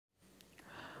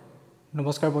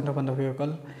নমস্কাৰ বন্ধু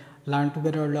বান্ধৱীসকল লাৰ্ণ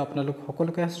টুগেডাৰলৈ আপোনালোক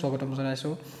সকলোকে স্বাগতম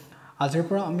জনাইছোঁ আজিৰ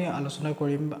পৰা আমি আলোচনা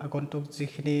কৰিম আগন্তুক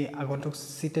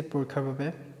CTET পৰীক্ষাৰ বাবে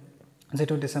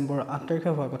যেটো ডিসেম্বৰ 8 তাৰিখে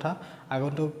হোৱা কথা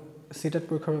আগন্তুক CTET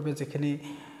পৰীক্ষাৰ বাবে যিখিনি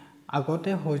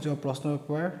আগতে হৈ যোৱা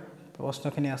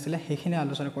প্ৰশ্নখিনি আছিল সেইখিনি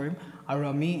আলোচনা কৰিম আৰু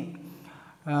আমি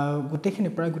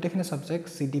গোটেইখিনি সাবজেক্ট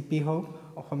CDP হওক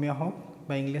অসমীয়া হওক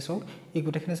বা ইংলিছ হওক এই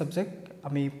গোটেইখিনি সাবজেক্ট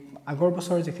আমি আগৰ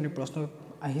বছৰৰ যিখিনি প্ৰশ্ন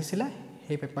আহিছিল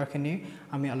এই পেপাৰখিনি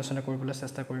আমি আলোচনা কৰিবলৈ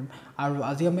চেষ্টা কৰিম আৰু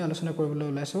আজি আমি আলোচনা কৰিবলৈ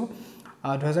ওলাইছো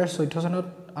 2014 চনত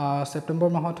সেপ্টেম্বৰ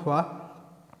মাহত হোৱা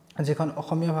যিখন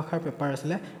অসমীয়া ভাষাৰ পেপাৰ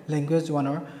আছিল ল্যাঙ্গুৱেজ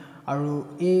 1 আৰু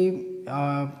এই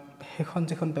হেখন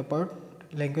যিখন পেপাৰ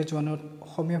ল্যাঙ্গুৱেজ 1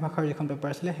 অসমীয়া ভাষাৰ যিখন পেপাৰ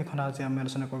আছিল হেখন আজি আমি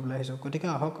আলোচনা কৰিবলৈ আহিছো গতিকে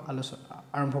আহক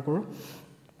আৰম্ভ কৰো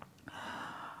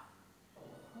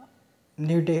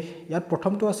নিৰ্দেশ ইয়াত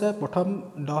প্ৰথমটো আছে প্ৰথম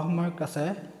 10 মাৰ্ক আছে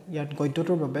ইয়াত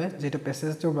গদ্যটোৰ বাবে যেটো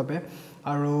পেছেজটোৰ বাবে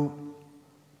আৰু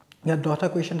ইয়াত 10টা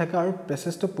কোৱেশ্চন থাকে আৰু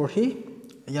পেছেজটো পঢ়ি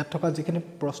ইয়াত থকা যিখিনি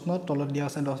প্ৰশ্ন তলত দিয়া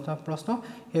আছে 10টা প্ৰশ্ন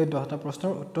এই 10টা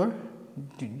প্ৰশ্নৰ উত্তৰ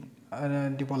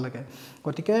দিব লাগে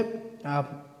গতিকে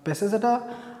পেছেজ এটা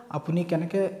আপুনি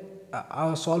কেনেকৈ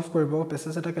সলভ কৰিব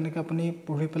পেছেজ এটা কেনেকৈ আপুনি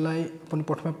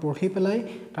প্ৰথমে পঢ়ি পেলাই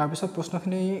তাৰ পিছত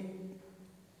প্ৰশ্নখিনি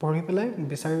পঢ়ি পেলাই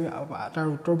বিচাৰি তাৰ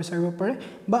উত্তৰ বিচাৰিব পাৰে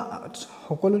বা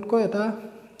সকলোতকৈ এটা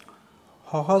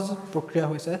সহজ প্ৰক্ৰিয়া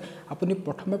হৈছে আপুনি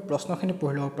প্ৰথমে প্ৰশ্নখিনি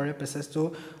পঢ়ি লব পাৰে পেছেজটো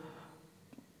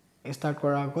ষ্টাৰ্ট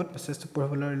কৰাৰ আগত পেছেজটো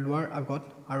পঢ়িবলৈ লোৱাৰ আগত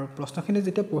আৰু প্ৰশ্নখিনি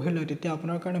যেতিয়া পঢ়ি লয় তেতিয়া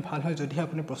আপোনাৰ কাৰণে ভাল হয় যদি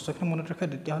আপুনি প্ৰশ্নখিনি মনত ৰাখে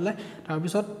তেতিয়া হলে তাৰ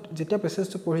পিছত যেতিয়া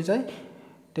পেছেজটো পঢ়ি যায়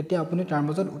তেতিয়া আপুনি তাৰ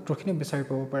মাজত উত্তৰখিনি বিচাৰি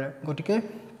পাব পাৰে গতিকে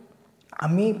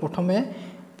আমি প্ৰথমে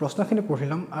প্ৰশ্নখিনি পঢ়ি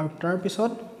লম আৰু তাৰ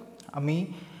পিছত আমি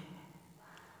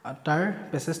তাৰ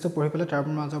পেছেজটো পঢ়ি পেলাই তাৰ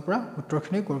মাজৰ পৰা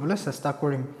উত্তৰখিনি কৰিবলৈ চেষ্টা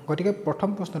কৰিম গতিকে প্ৰথম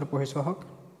প্ৰশ্নটো পঢ়িছো হওক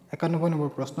 91 নম্বৰ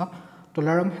প্ৰশ্ন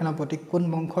তুলাৰাম সেনাপতি কোন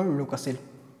বংশৰ লোক আছিল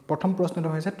প্ৰথম প্ৰশ্নটো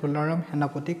হৈছে তুলাৰাম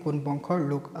সেনাপতি কোন বংশৰ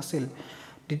লোক আছিল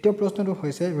দ্বিতীয় প্ৰশ্নটো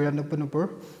হৈছে 92 নম্বৰ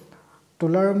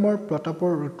তুলাৰামৰ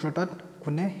প্ৰতাপৰ ৰুদ্ৰতাত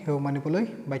কোনে হেও মানিবলৈ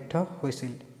বাধ্য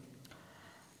হৈছিল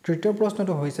তৃতীয়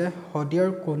প্ৰশ্নটো হৈছে হদিয়াৰ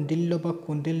কন্দিল্য বা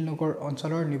কন্দিল নগৰ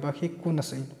অঞ্চলৰ নিবাসী কোন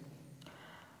আছিল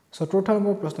চতুৰ্থ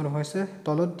নম্বৰ প্ৰশ্নটো হৈছে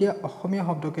তলত দিয়া অসমীয়া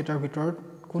শব্দকেইটাৰ ভিতৰত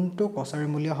কোনটো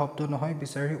কছাৰীমূলীয়া শব্দ নহয়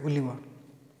বিচাৰি উলিওৱা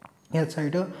ইয়াত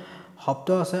চাৰিটা শব্দ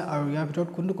আছে আৰু ইয়াৰ ভিতৰত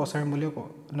কোনটো কছাৰীমূলীয়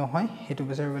নহয় হেতু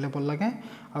বিচাৰি উলিয়াব লাগে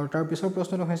আৰু তাৰ পিছৰ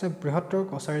প্ৰশ্নটো হৈছে বৃহত্তৰ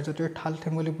কছাৰী জাতিৰ ঠাল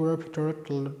ঠেঙুলিবোৰৰ ভিতৰত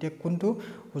তলত দিয়া কোনটো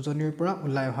উজনিৰ পৰা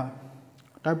ওলাই অহা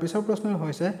তাৰ পিছৰ প্ৰশ্নটো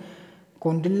হৈছে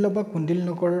কন্দিল্য বা কন্দিল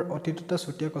নগৰৰ অতীতত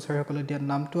চুতীয়া কছাৰীসকলে দিয়া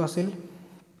নামটো আছিল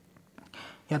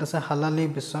ইয়াত আছে হালালি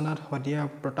বিশ্বনাথ হদিয়া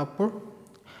প্ৰতাপপুৰ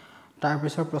তাৰ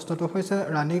পিছৰ প্ৰশ্নটো হৈছে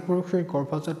ৰাণী কুৰুখীৰ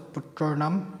গৰ্ভজাত পুত্ৰৰ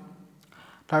নাম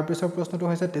তাৰ পিছৰ প্ৰশ্নটো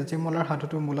হৈছে তেজীমলাৰ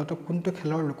সাধুটো মূলত কোনটো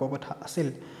খেলৰ লোককথা আছিল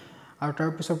আৰু তাৰ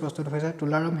পিছৰ প্ৰশ্নটো হৈছে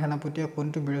তুলাৰাম সেনাপতিয়ে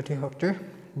কোনটো বিৰোধী শক্তিৰ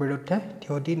বিৰুদ্ধে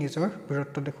থিয় দি নিজৰ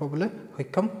বীৰত্ব দেখুৱাবলৈ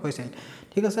সক্ষম হৈছিল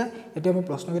ঠিক আছে এতিয়া আমি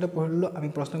প্ৰশ্নকেইটা পঢ়িলো আমি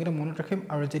প্ৰশ্নকেইটা মনত ৰাখিম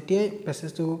আৰু যেতিয়াই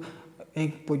পেছেজটো এই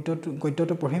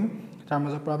গদ্যটো পঢ়িম তাৰ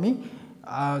মাজৰ পৰা আমি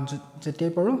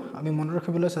যেতিয়াই পাৰো আমি মনত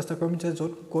ৰাখিবলৈ চেষ্টা কৰিম যে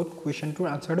য'ত কোড কোৱেশ্চনটোৰ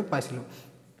আনসাৰটো পাইছিলো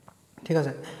ঠিক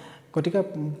আছে গতিকে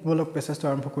বলক পেছেজটো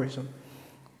আৰম্ভ কৰিছো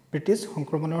ব্ৰিটিছ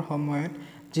সংক্ৰমণৰ সময়ত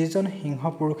যিজন সিংহ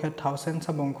পুৰুষে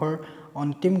থাউচেণ্ডছা বংশৰ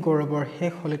অন্তিম গৌৰৱৰ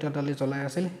শেষ হলিতাডালি জ্বলাই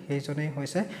আছিল সেইজনেই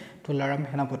হৈছে তুলাৰাম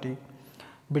সেনাপতি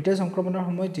ব্ৰিটিছ সংক্ৰমণৰ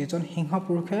সময়ত যিজন সিংহ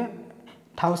পুৰুষে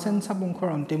থাউচেণ্ডছা বংশৰ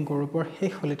অন্তিম গৌৰৱৰ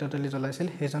শেষ হলিতাডালি জ্বলাইছিল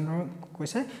সেইজনৰ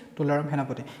কৈছে তুলাৰাম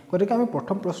সেনাপতি গতিকে আমি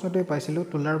প্ৰথম প্ৰশ্নটোই পাইছিলো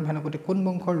তুলাৰাম সেনাপতি কোন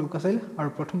বংশৰ লোক আছিল আৰু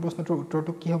প্ৰথম প্ৰশ্নটোৰ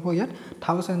উত্তৰটো কি হ'ব ইয়াত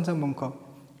থাউচেণ্ডছা বংশ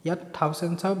ইয়াত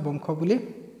থাউচেণ্ডছা বংশ বুলি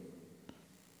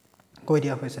কৈ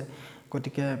দিয়া হৈছে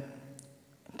গতিকে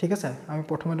ঠিক আছে আমি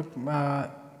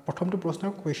প্ৰথমটো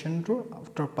প্ৰশ্নৰ কোৱেশ্চনটোৰ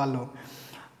উত্তৰ পালো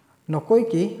নকৈ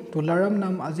কি তুলাৰাম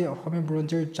নাম আজি অসমীয়া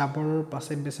বুৰঞ্জীৰ জাবৰৰ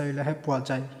পাছে বিচাৰিলেহে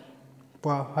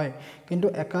পোৱা হয় কিন্তু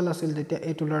একাল আছিল যেতিয়া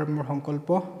এই তুলাৰামৰ সংকল্প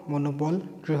মনোবল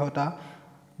দৃঢ়তা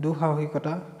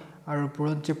দুঃসাহসিকতা আৰু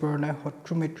বুৰঞ্জী প্ৰেৰণাই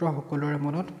শত্ৰু মিত্ৰ সকলোৰে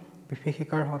মনত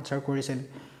বিভীষিকাৰ সঞ্চাৰ কৰিছিল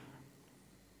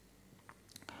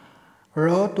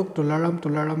তোক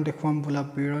তুলাৰাম দেখুৱাম বোলা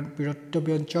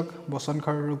বীৰত্বব্যঞ্জক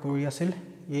বচনখাৰৰো গৰি আছিল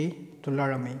এই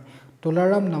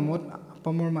তুলাৰাম নামত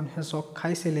আপামৰ মানুহে চক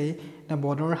খাইছিলেই নে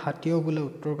বনৰ হাতীও বোলে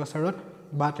উত্তৰ কাছাৰত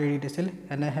বাট এৰি দিছিল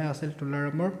এনেহে আছিল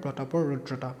তুলাৰামৰ প্ৰতাপৰ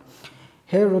ৰুদ্ৰতা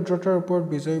সেই ৰুদ্ৰতাৰ ওপৰত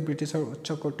বিজয়ী ব্ৰিটিছৰ উচ্চ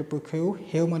কৰ্তৃপক্ষেও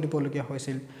হেও মানিবলগীয়া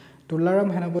হৈছিল তুলাৰাম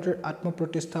সেনাপতিৰ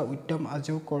আত্মপ্ৰতিষ্ঠা উদ্যম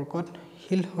আজিও কৰ্কট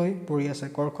শিল হৈ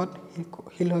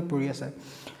পৰি আছে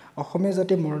অসমীয়া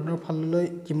জাতি মৰণৰ ফাললৈ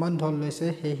কিমান ঢল লৈছে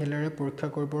সেই হিলেৰে পৰীক্ষা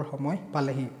কৰিবৰ সময়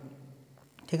পালেহি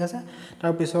ঠিক আছে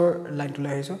তাৰ পিছৰ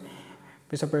লাইনটোলৈ আহিছো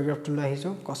পিছৰ পেৰাগ্ৰাফটোলৈ আহিছো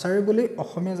কছাৰী বুলি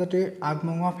অসমীয়া জাতিৰ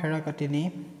আগমঙা ফেৰা কাটি নি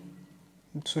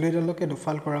চুলিডালকে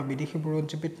দুফাল কৰা বিদেশী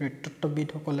বুৰঞ্জীবিদ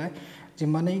নৃতত্ববিদসকলে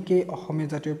যিমানেই কি অসমীয়া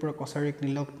জাতিৰ পৰা কছাৰীক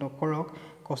নিলগ নকৰক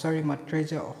কছাৰী মাত্ৰেই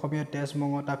যে অসমীয়া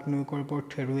তেজমঙ তাক নুই কৰিবৰ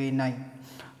থেৰুৱেই নাই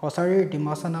কছাৰীৰ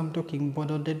ডিমাচা নামটো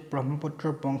কিংবদন্তীত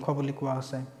ব্ৰহ্মপুত্ৰৰ বংশ বুলি কোৱা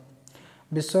আছে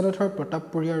বিশ্বনাথৰ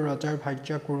প্ৰতাপপুৰীয়া ৰজাৰ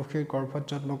ভাৰ্যা কুৰুখীৰ গৰ্ভত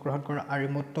জন্মগ্ৰহণ কৰা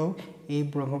আৰিমত্তও এই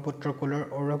ব্ৰহ্মপুত্ৰ কুলৰ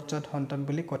ঔৰকজাত সন্তান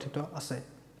বুলি কথিত আছে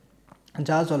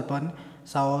জা জলপান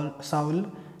চাউল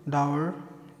ডাৱৰ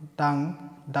ডাং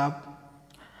ডাব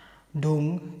ডুং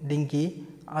ডিংকি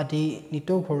আদি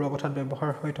নিতৌ ঘৰুৱা কথাত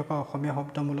ব্যৱহাৰ হৈ থকা অসমীয়া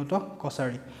শব্দ মূলতঃ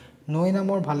কছাৰী নৈ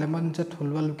নামৰ ভালেমান যে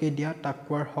থলুৱা লোকে দিয়া তাক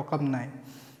কোৱাৰ সকাম নাই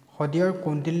শদিয়াৰ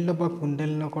কৌণ্ডিল্য বা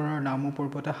কুণ্ডেল নগৰৰ নামো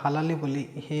পূৰ্বতে হালালি বুলি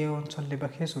সেই অঞ্চল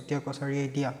নিবাসী চুতীয়া কছাৰীয়ে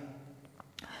দিয়া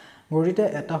গৰিতে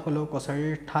এটা হ'লেও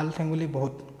কছাৰীৰ ঠাল ঠেঙুলি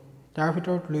বহুত তাৰ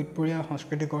ভিতৰত লুইতপুৰীয়া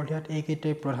সংস্কৃতি গঢ় দিয়াত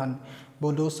এইকেইটাই প্ৰধান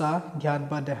বডো চাহ ধ্যান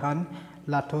বা দেহান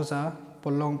লাথো চাহ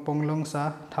পংলং চাহ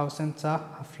থাউচেন চাহ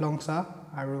হাফলং চাহ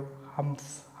আৰু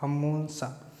হামুন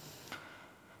চাহ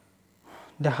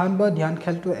দেহান বা ধ্যান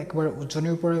খেলটো একেবাৰে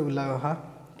উজনিৰ পৰাই ওলাই অহা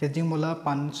তেজীমলা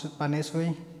পানেচৈ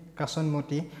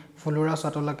কাচনমতি ফুলুৰা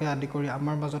চাতলাকে আদি কৰি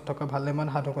আমাৰ মাজত থকা ভালেমান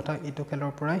সাধুকথা এইটো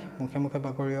খেলৰ পৰাই মুখে মুখে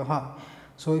বাগৰি অহা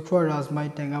চৈখোৱা ৰাজমাই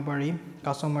টেঙাবাৰী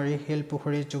কাছমাৰী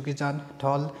শিলপুখুৰী যোগীজান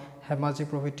ঢল হেমাজি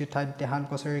প্ৰভৃতি ঠাইত দেহান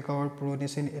কছাৰী গাঁৱৰ পুৰণি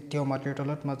চিন এতিয়াও মাটিৰ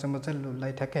তলত মাজে মাজে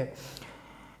লোলাই থাকে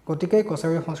গতিকে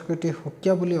কছাৰী সংস্কৃতি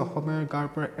সুকীয়া বুলি অসমীয়াৰ গাৰ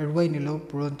পৰা এৰুৱাই নিলেও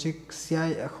বুৰঞ্জীক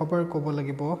চিয়াই এশবাৰ ক'ব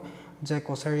লাগিব যে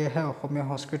কছাৰীয়েহে অসমীয়া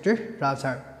সংস্কৃতিৰ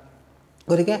ৰাজহাড়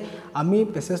গতিকে আমি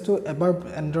পেছেজটো এবাৰ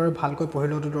এনেদৰে ভালকৈ পঢ়ি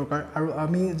লোৱাটো দৰকাৰ আৰু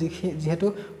আমি যিহেতু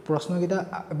প্ৰশ্নকেইটা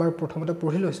এবাৰ প্ৰথমতে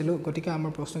পঢ়ি লৈছিলোঁ গতিকে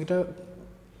আমাৰ প্ৰশ্নকেইটা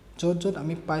য'ত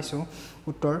আমি পাইছোঁ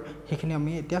উত্তৰ সেইখিনি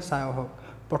আমি এতিয়া চাই আহক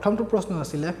প্ৰথমটো প্ৰশ্ন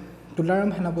আছিলে তুলাৰাম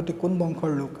সেনাপতি কোন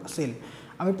বংশৰ লোক আছিল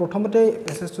আমি প্ৰথমতে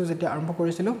পেছেজটো যেতিয়া আৰম্ভ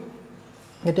কৰিছিলোঁ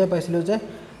এতিয়া পাইছিলোঁ যে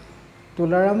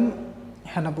তুলাৰাম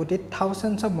সেনাপতি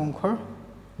থাউচেণ্ডছ বংশৰ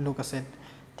লোক আছিল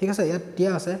ঠিক আছে ইয়াত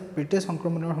দিয়া আছে ব্ৰিটিছ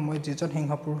সংক্ৰমণৰ সময়ত যিজন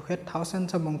সিংহ পুৰুষে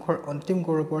থাউচেণ্ডছ বংশৰ অন্তিম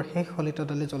গৌৰৱৰ শেষ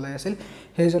শলিতাডালি জ্বলাই আছিল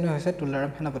সেইজনে হৈছে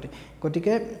তুলাৰাম সেনাপতি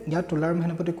গতিকে ইয়াত তুলাৰাম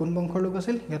সেনাপতি কোন বংশৰ লোক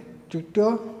আছিল ইয়াত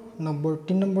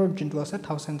 3 নম্বৰ যোনটো আছে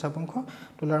থাউচেণ্ডছ বংশ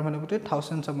তুলাৰাম সেনাপতি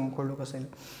থাউচেণ্ডছ বংশৰ লোক আছিল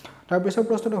তাৰপিছৰ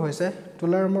প্ৰশ্নটো হৈছে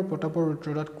তুলাৰামৰ প্ৰতাপৰ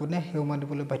ৰুদ্ৰতাত কোনে সেউ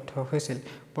মানিবলৈ বাধ্য হৈছিল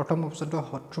প্ৰথম অপশ্যনটো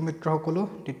শত্ৰু মিত্ৰসকলো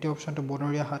দ্বিতীয় অপশ্যনটো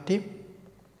বনৰীয়া হাতী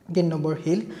 3 নম্বৰ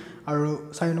হিল আৰু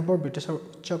 4 নম্বৰ ব্ৰিটিছৰ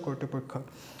উচ্চ কৰ্তৃপক্ষ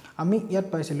আমি ইয়াত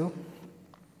পাইছিলোঁ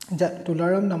যে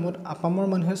তুলাৰাম নামত আপামৰ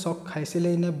মানুহে চক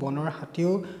খাইছিলেই নে বনৰ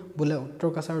হাতীও বোলে উত্তৰ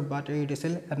কাছাৰত বাট এৰি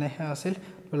দিছিল এনেহে আছিল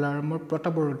তুলাৰামৰ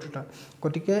প্ৰতাপৰ ৰুদ্ৰতা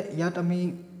গতিকে ইয়াত আমি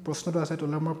প্ৰশ্নটো আছে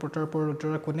তুলাৰামৰ প্ৰতাপৰ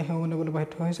ৰুদ্ৰতা কোনে সেউ মানিবলৈ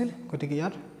বাধ্য হৈছিল গতিকে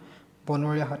ইয়াত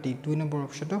বনৰীয়া হাতী 2 নম্বৰ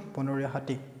অপশ্যনটো বনৰীয়া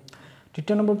হাতী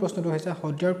তৃতীয় নম্বৰ প্ৰশ্নটো হৈছে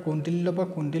শদিয়াৰ কৌণ্ডিল্য বা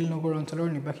কুণ্ডিল নগৰ অঞ্চলৰ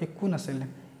নিবাসী কোন আছিল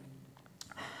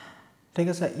ঠিক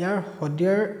আছে ইয়াৰ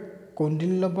শদিয়াৰ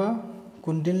কৌণ্ডিল্য বা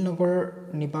কুণ্ডিল নগৰৰ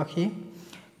নিবাসী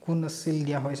কোন আছিল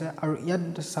দিয়া হৈছে আৰু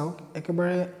ইয়াত চাওক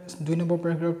একেবাৰে 2 নম্বৰ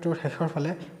পেৰাগ্ৰাফটোৰ শেষৰ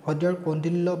ফালে শদিয়াৰ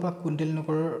কৌণ্ডিল্য বা কুণ্ডিল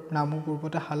নগৰৰ নামো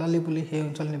পূৰ্বতে হালালি বুলি সেই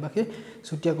অঞ্চল নিবাসী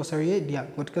চুতীয়া কছাৰীয়ে দিয়া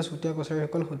গতিকে চুতীয়া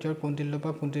কছাৰীসকল শদিয়াৰ কৌণ্ডিল্য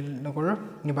বা কুণ্ডিল নগৰৰ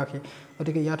নিবাসী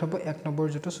গতিকে ইয়াত হ'ব 1 নম্বৰ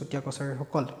যিটো চুতীয়া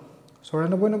কছাৰীসকল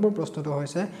 94 নম্বৰ প্ৰশ্নটো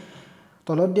হৈছে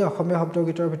তলত দিয়া অসমীয়া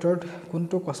শব্দকেইটাৰ ভিতৰত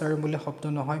কোনটো কছাৰী বুলি শব্দ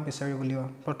নহয় বিচাৰি উলিওৱা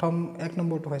প্ৰথম 1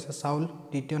 নম্বৰটো হৈছে চাউল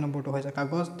দ্বিতীয় নম্বৰটো হৈছে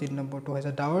কাগজ 3 নম্বৰটো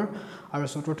হৈছে ডাৱৰ আৰু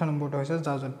চতুৰ্থ নম্বৰটো হৈছে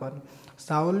জা জলপান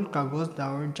চাউল কাগজ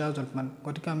ডাৱৰ জা জলপান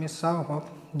গতিকে আমি চাওঁ হওক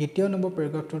দ্বিতীয় নম্বৰ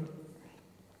পেৰাগ্ৰাফটোত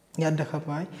ইয়াত দেখা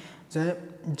পায় যে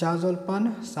জা জলপান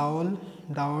চাউল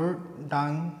ডাৱৰ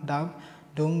ডাং ডাব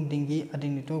ডুং ডিংগি আদি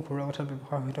নিতৌ ঘৰুৱা কথাত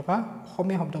ব্যৱহাৰ হৈ থকা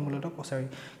অসমীয়া শব্দ মূলতঃ কছাৰী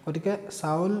গতিকে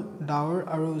চাউল ডাৱৰ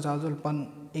আৰু জা জলপান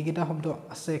এইকেইটা শব্দ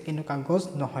আছে কিন্তু কাগজ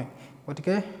নহয়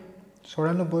গতিকে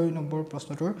 94 নম্বৰ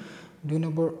প্ৰশ্নটোৰ 2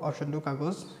 নম্বৰ অপশ্যনটো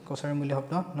কাগজ কছাৰী মূল্য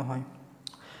শব্দ নহয়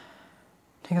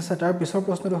ঠিক আছে তাৰ পিছৰ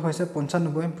প্ৰশ্নটো হৈছে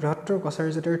 95 বৃহত্তৰ কছাৰী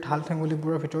জাতিৰ ঠাল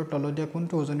ঠেঙুলিবোৰৰ ভিতৰত তলদীয়া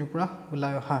কোনটো উজনিৰ পৰা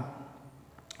ওলাই অহা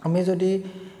আমি যদি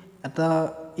এটা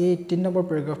এই 3 নম্বৰ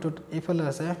পেৰাগ্ৰাফটোত এইফালে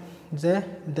আছে যে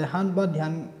দেহান বা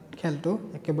ধ্যান খেলটো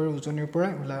একেবাৰে উজনিৰ পৰা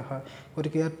ওলাই অহা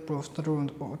গতিকে ইয়াত প্ৰশ্নটোৰ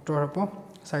উত্তৰ হ'ব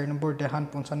 4 নম্বৰ দেহান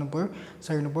 95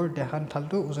 4 নম্বৰ দেহান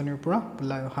ঠালটো উজনিৰ পৰা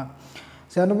ওলাই অহা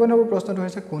 96 নম্বৰ প্ৰশ্নটো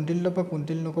হৈছে কৌণ্ডিল্য বা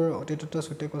কুণ্ডিল নগৰৰ অতীতত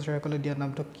চুতীয়া কছাৰীসকলে দিয়া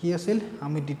নামটো কি আছিল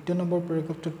আমি দ্বিতীয় নম্বৰ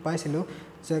পেৰাগ্ৰাফটোত পাইছিলোঁ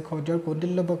যে শদিয়াৰ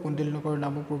কৌণ্ডিল্য বা কুণ্ডিল নগৰৰ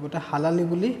নামো পূৰ্বতে হালালি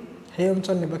বুলি সেই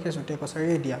অঞ্চল নিবাসী চুতীয়া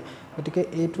কছাৰীয়ে দিয়া গতিকে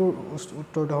এইটোৰ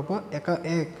উত্তৰটো হ'ব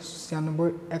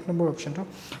 1 নম্বৰ অপশ্যনটো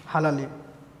হালালি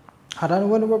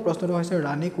 97 নম্বৰ প্ৰশ্নটো হৈছে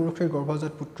ৰাণী কুৰুখীৰ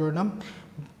গৰ্ভজাত পুত্ৰৰ নাম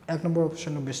 1 নম্বৰ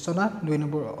অপশ্যনটো বিশ্বনাথ 2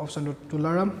 নম্বৰ অপশ্যনটো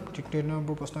তুলাৰাম 3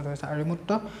 নম্বৰ প্ৰশ্নটো হৈছে আৰিমুত্ত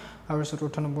আৰু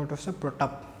চতুৰ্থ নম্বৰটো হৈছে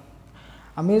প্ৰতাপ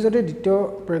আমি যদি দ্বিতীয়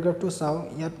পেৰাগ্ৰাফটো চাওঁ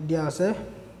ইয়াত দিয়া আছে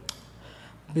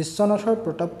বিশ্বনাথৰ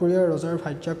প্ৰতাপপুৰীয়া ৰজাৰ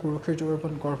ভাজ্যা কুৰুক্ষীৰ যুগৰ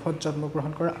গৰ্ভত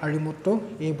জন্মগ্ৰহণ কৰা আৰিমত্তও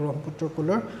এই ব্ৰহ্মপুত্ৰ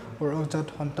কুলৰ উৰজাত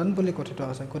সন্তান বুলি কথিত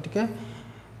আছে গতিকে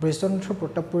বিশ্বনাথৰ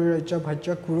প্ৰতাপপুৰীয়া ৰাজ্যৰ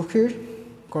ভাজ্যা কুৰুক্ষীৰ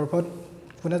গৰ্ভত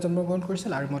কোনে জন্মগ্ৰহণ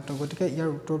কৰিছিল আৰিমত্ত গতিকে ইয়াৰ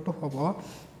উত্তৰটো হ'ব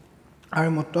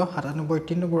আৰিমত্ত ৯৭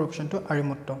 ৩ নম্বৰ অপশ্যনটো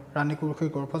আৰিমত্ত ৰাণী কুৰুক্ষীৰ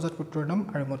গৰ্ভজাত পুত্ৰৰ নাম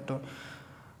আৰিমত্ত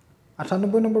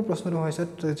 ৯৮ নম্বৰ প্ৰশ্নটো হৈছে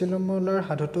তেজীমলাৰ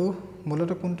সাধুটো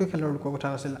মূলতঃ কোনটো খেলৰ লোককথা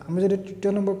আছিল আমি যদি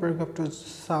তৃতীয় নম্বৰ পেৰাগ্ৰাফটো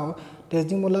চাওঁ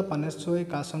তেজীমলা পানেশ্বৰী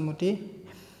কাঞ্চনমতী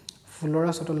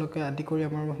ফুলৰা চতলকে আদি কৰি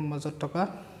আমাৰ সমাজত থকা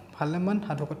ভালেমান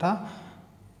সাধুকথা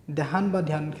দেহান বা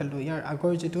ধ্যান খেলটো ইয়াৰ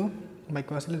আগৰ যিটো বাক্য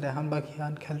আছিলে দেহান বা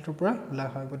ধ্যান খেলটোৰ পৰা ওলোৱা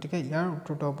হয় গতিকে ইয়াৰ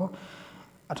উত্তৰটো হ'ব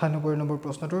 ৯৮ নম্বৰ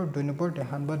প্ৰশ্নটোৰ ২ নম্বৰ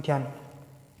দেহান বা ধ্যান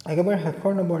একেবাৰে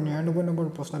শেষৰ নম্বৰ ৯৯ নম্বৰ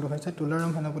প্ৰশ্নটো হৈছে তুলাৰাম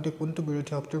সেনাপতি কোনটো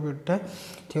বিৰোধী শক্তিৰ বিৰুদ্ধে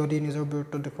থিয় দি নিজৰ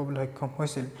বীৰত্ব দেখুৱাবলৈ সক্ষম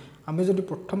হৈছিল আমি যদি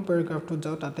প্ৰথম পেৰাগ্ৰাফটোত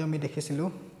যাওঁ তাতে আমি দেখিছিলোঁ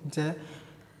যে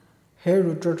সেই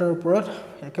ৰুদ্ৰতাৰ ওপৰত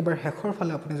একেবাৰে শেষৰ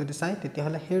ফালে আপুনি যদি চাই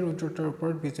তেতিয়াহ'লে সেই ৰুদ্ৰতাৰ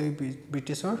ওপৰত বিজয়ী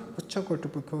ব্ৰিটিছৰ উচ্চ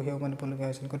কৰ্তৃপক্ষক সেৱা মানিবলগীয়া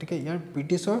হৈছিল গতিকে ইয়াৰ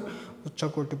ব্ৰিটিছৰ উচ্চ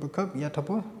কৰ্তৃপক্ষ ইয়াত হ'ব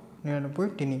 ৯৯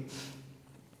 ৩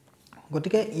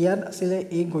 গতিকে ইয়াত আছিলে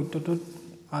এই গদ্যটোত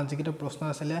যিকেইটা প্ৰশ্ন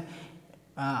আছিলে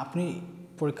আপুনি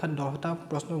পৰীক্ষাত 10টা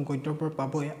প্ৰশ্ন গদ্যৰ পৰা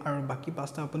পাবই আৰু বাকি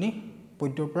 5টা আপুনি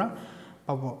পদ্যৰ পৰা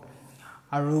পাব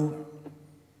আৰু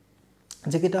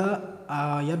যিকেইটা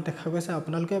ইয়াত দেখা গৈছে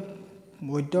আপোনালোকে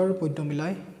গদ্য আৰু পদ্য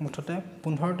মিলাই মুঠতে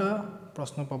 15টা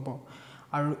প্ৰশ্ন পাব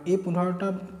আৰু এই 15টা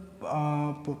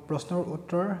প্ৰশ্নৰ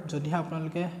উত্তৰ যদিহে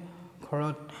আপোনালোকে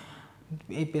ঘৰত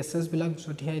এই পেছেজবিলাক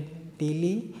যদিহে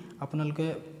ডেইলি আপোনালোকে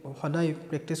সদায়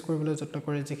প্ৰেক্টিছ কৰিবলৈ যত্ন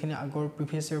কৰে যিখিনি আগৰ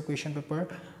প্ৰিভিয়াছ ইয়াৰ কুৱেশ্যন পেপাৰ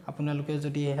আপোনালোকে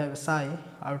যদিহে চাই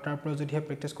আৰু তাৰ পৰা যদিহে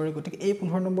প্ৰেক্টিছ কৰে গতিকে এই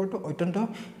 15 নম্বৰটো অত্যন্ত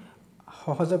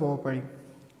সহজে পাব পাৰিম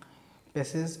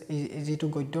পেছেজ যিটো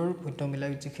গদ্যৰ পদ্য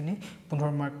মিলাই যিখিনি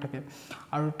 15 মাৰ্ক থাকে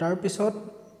আৰু তাৰ পিছত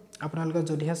আপোনালোকে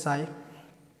যদিহে চাই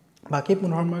বাকি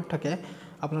 15 মাৰ্ক থাকে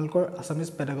আপোনালোকৰ আসামিজ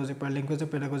পেডাগজি পৰা লেংগুৱেজ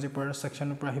পেডাগজি পৰা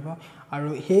সেকশনৰ পৰা আহিব আৰু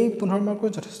সেই 15 মাৰ্কৰ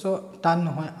যথেষ্ট টান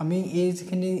নহয় আমি এই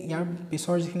যিখিনি ইয়াৰ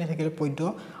পিছৰ যিখিনি থাকিলে পদ্য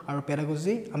আৰু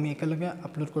পেডাগজি আমি একেলগে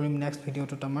আপলোড কৰিম নেক্সট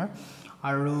ভিডিঅ'টোত আমাৰ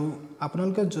আৰু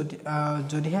আপোনালোকে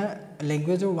যদিহে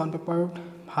লেংগুৱেজৰ ওৱান পেপাৰত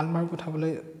ভাল মাৰ্ক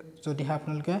উঠাবলৈ যদিহে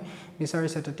আপোনালোকে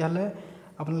বিচাৰিছে তেতিয়াহ'লে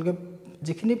আপোনালোকে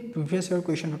যিখিনি প্ৰিভিয়াছ ইয়াৰ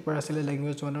কুৱেশ্যন পেপাৰ আছিলে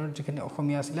লেংগুৱেজ ওৱানৰ যিখিনি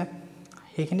অসমীয়া আছিলে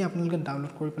সেইখিনি আপোনালোকে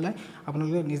ডাউনলোড কৰি পেলাই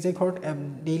আপোনালোকে নিজে ঘৰত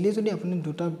ডেইলি যদি আপুনি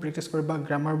দুটা প্ৰেক্টিছ কৰে বা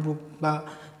গ্ৰামাৰ বুক বা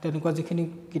তেনেকুৱা যিখিনি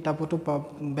কিতাপতো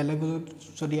বেলেগ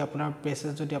যদি আপোনাৰ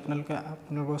পেছেজ যদি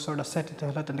আপোনালোকৰ ওচৰত আছে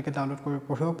তেতিয়াহ'লে তেনেকৈ ডাউনলোড কৰি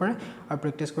পঢ়িব পাৰে আৰু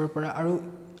প্ৰেক্টিছ কৰিব পাৰে আৰু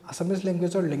আসামিজ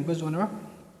লেংগুৱেজৰ লেংগুৱেজ ওৱানৰ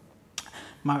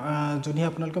যদিহে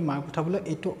আপোনালোকে মাৰ্ক উঠাবলৈ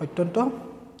এইটো অত্যন্ত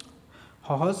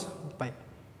সহজ উপায়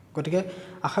গতিকে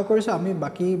আশা কৰিছোঁ আমি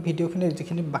বাকি ভিডিঅ'খিনি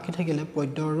যিখিনি বাকি থাকিলে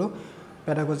পদ্য আৰু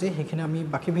পেডাগজি সেইখিনি আমি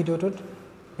বাকি ভিডিঅ'টোত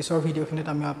পিছৰ ভিডিঅ'খিনিত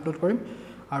আমি আপলোড কৰিম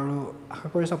আৰু আশা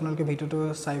কৰিছোঁ আপোনালোকে ভিডিঅ'টো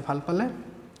চাই ভাল পালে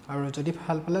আৰু যদি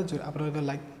ভাল পালে আপোনালোকে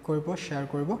লাইক কৰিব শ্বেয়াৰ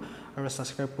কৰিব আৰু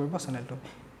ছাবস্ক্ৰাইব কৰিব চেনেলটো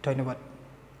ধন্যবাদ